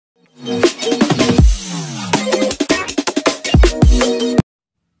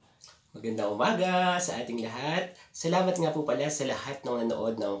Magandang umaga sa ating lahat. Salamat nga po pala sa lahat ng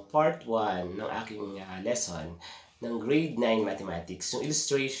nanood ng part 1 ng aking lesson ng grade 9 mathematics, yung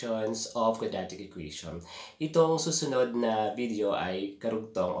illustrations of quadratic equation. Itong susunod na video ay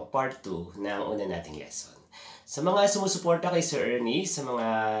karugtong o part 2 ng una nating lesson. Sa mga sumusuporta kay Sir Ernie, sa mga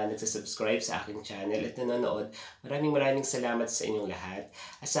nagsasubscribe sa aking channel at nanonood, maraming salamat sa inyong lahat.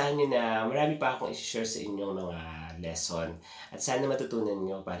 Asahan nyo na marami pa akong i-share sa inyong mga lesson. At sana matutunan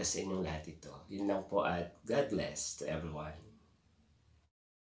nyo para sa inyong lahat ito. Yun lang po at God bless to everyone.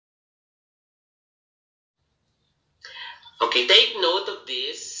 Okay, take note of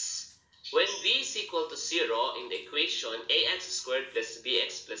this. When b is equal to 0 in the equation ax squared plus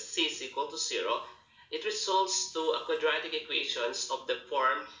bx plus c is equal to 0, it resolves to a quadratic equations of the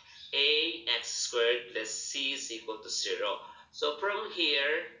form ax squared plus c is equal to 0. So from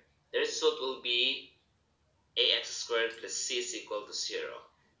here, the result will be ax squared plus c is equal to 0.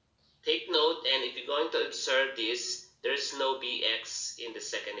 Take note, and if you're going to observe this, there's no bx in the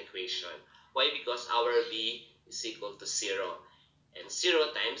second equation. Why? Because our b is equal to 0. And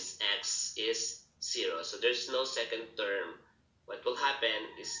 0 times x is 0. So there's no second term. What will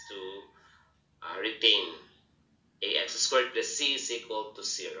happen is to retain ax squared plus c is equal to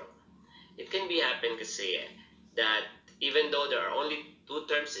 0. It can be happen kasi that even though there are only two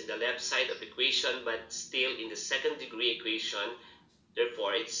terms in the left side of equation, but still in the second degree equation,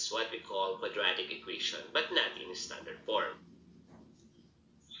 therefore it's what we call quadratic equation, but not in standard form.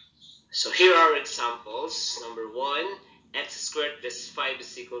 So here are examples. Number 1, x squared plus 5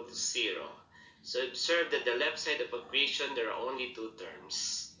 is equal to 0. So observe that the left side of equation there are only two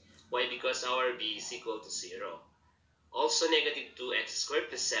terms. Why? Because our b is equal to 0. Also negative 2x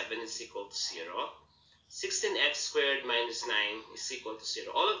squared plus 7 is equal to 0. 16x squared minus 9 is equal to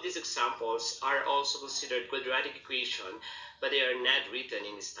 0. All of these examples are also considered quadratic equation, but they are not written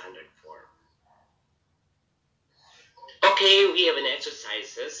in standard form. Okay, we have an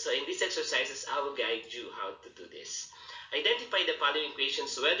exercises. So in these exercises, I will guide you how to do this. Identify the following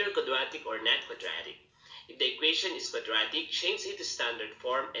equations, whether quadratic or not quadratic. If the equation is quadratic, change it to standard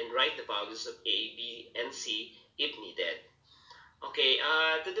form and write the values of a, b, and c if needed. Okay,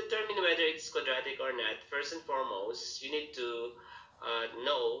 to determine whether it's quadratic or not, first and foremost, you need to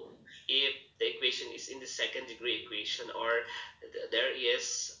know if the equation is in the second degree equation or there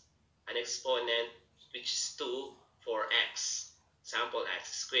is an exponent which is 2 for x. Example,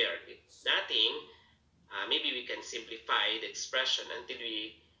 x squared. If nothing, maybe we can simplify the expression until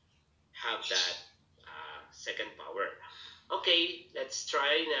we have that second power. Okay, let's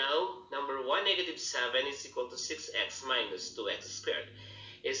try now. Number 1, negative 7 is equal to 6x minus 2x squared.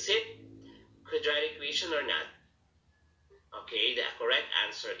 Is it quadratic equation or not? Okay, the correct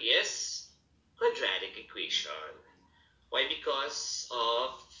answer is quadratic equation. Why? Because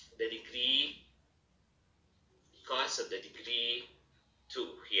of the degree 2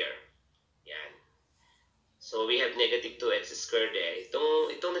 here. Yan. So we have negative 2x squared eh.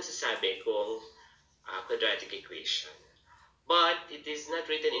 Itong nagsasabi kung quadratic equation. But it is not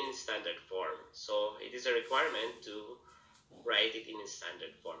written in standard form. So it is a requirement to write it in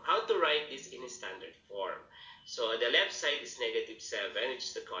standard form. How to write this in standard form? So the left side is negative 7, which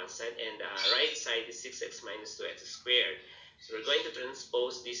is the constant, and the right side is 6x minus 2x squared. So we're going to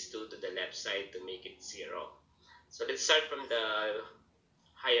transpose these two to the left side to make it 0. So let's start from the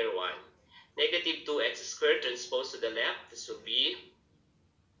higher one. Negative 2x squared transposed to the left, this will be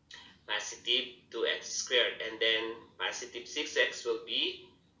positive 2x squared, and then positive 6x will be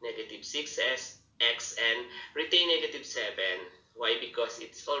negative 6x and retain negative 7. Why? Because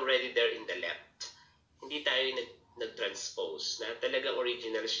it's already there in the left. Hindi tayo nag-transpose na talagang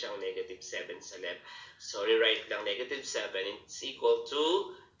original siyang negative 7 sa left. So rewrite lang negative 7, it's equal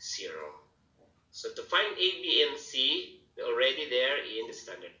to 0. So to find a, b, and c, we're already there in the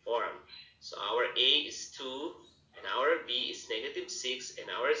standard form. So our a is 2, and our b is negative 6, and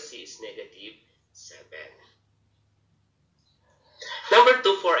our c is negative 7. Number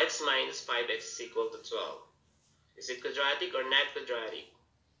 2, 4x minus 5x is equal to 12. Is it quadratic or not quadratic?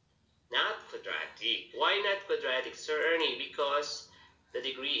 Not quadratic. Why not quadratic, Sir Ernie? Because the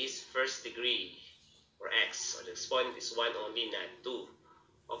degree is first degree for x. So the exponent is 1 only, not 2.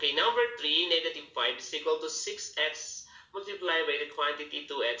 Okay, number 3, negative 5 is equal to 6x multiplied by the quantity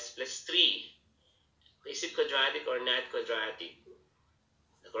 2x plus 3. Is it quadratic or not quadratic?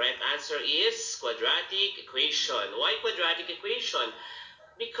 The correct answer is quadratic equation. Why quadratic equation?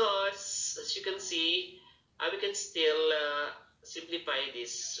 Because, as you can see, we can still simplify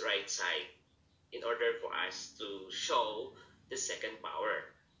this right side in order for us to show the second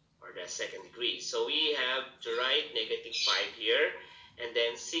power or the second degree. So we have to write negative 5 here, and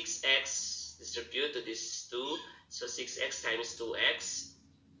then 6x distribute to these two, so 6x times 2x,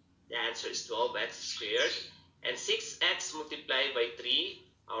 the answer is 12x squared, and 6x multiplied by 3,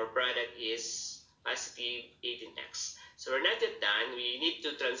 our product is positive 18x. So we're not yet done. We need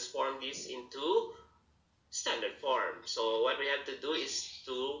to transform this into standard form. So what we have to do is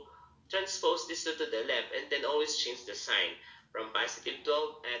to transpose this to the left and then always change the sign. From positive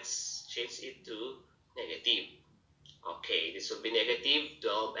 12x, change it to negative. Okay, this will be negative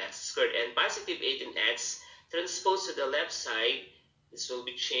 12x squared, and positive 18x transposed to the left side, this will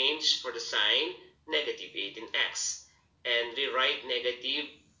be changed for the sign negative 18x, and rewrite negative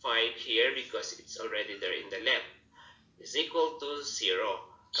 5 here because it's already there in the left, is equal to 0.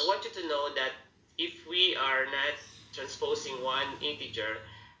 I want you to know that if we are not transposing one integer,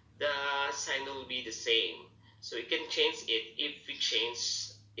 the sign will be the same. So we can change it if we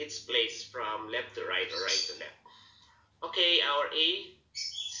change its place from left to right or right to left. Okay, our A,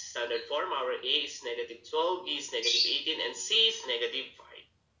 standard form, our A is negative 12, B is negative 18, and C is negative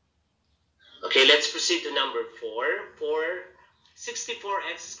 5. Okay, let's proceed to number 4. For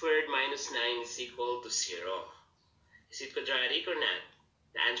 64x squared minus 9 is equal to 0. Is it quadratic or not?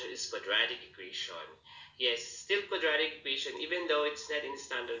 The answer is quadratic equation. Yes, still quadratic equation, even though it's not in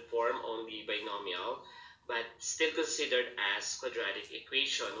standard form, only binomial, but still considered as quadratic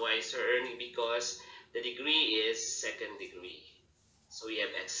equation. Why, Sir Ernie? Because the degree is second degree. So we have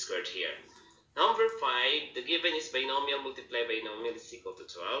x squared here. Number 5, the given is binomial multiplied binomial is equal to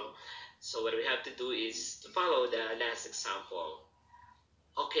 12. So what we have to do is to follow the last example.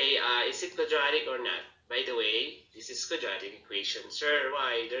 Okay, is it quadratic or not? By the way, this is quadratic equation. Sir,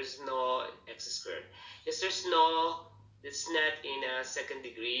 why? There's no x squared. Yes, it's not in a second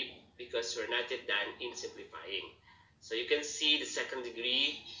degree because we're not yet done in simplifying. So you can see the second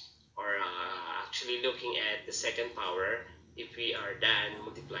degree, or actually looking at the second power if we are done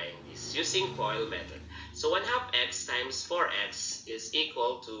multiplying this using FOIL method. So 1/2 x times 4x is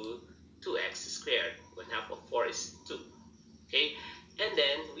equal to 2x squared. 1/2 of 4 is 2. Okay, and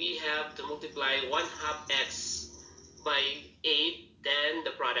then we have to multiply 1/2 x by 8, then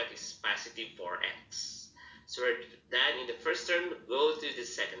the product is positive 4x. So we're done in the first term, go to the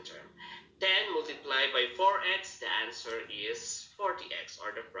second term. 10 multiplied by 4x, the answer is 40x,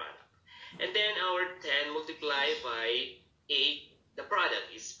 or the product. And then our 10 multiplied by 8, the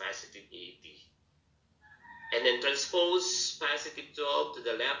product is positive 80. And then transpose positive 12 to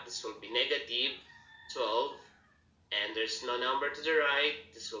the left, this will be negative 12. And there's no number to the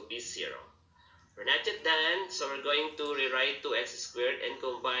right, this will be 0. We're not yet done, so we're going to rewrite 2x squared and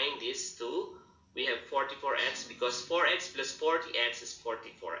combine these two. We have 44x because 4x plus 40x is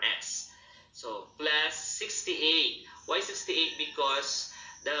 44x. So plus 68. Why 68? Because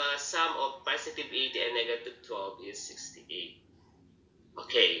the sum of positive 80 and negative 12 is 68.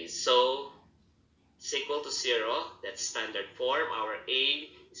 Okay, so it's equal to 0. That's standard form. Our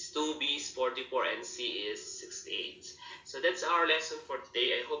A is 2, B is 44, and C is 68. So that's our lesson for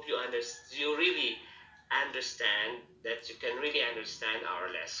today. I hope you really understand, that you can really understand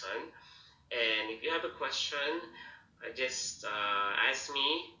our lesson. And if you have a question, just ask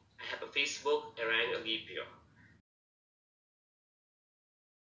me. I have a Facebook, Eran Olivio.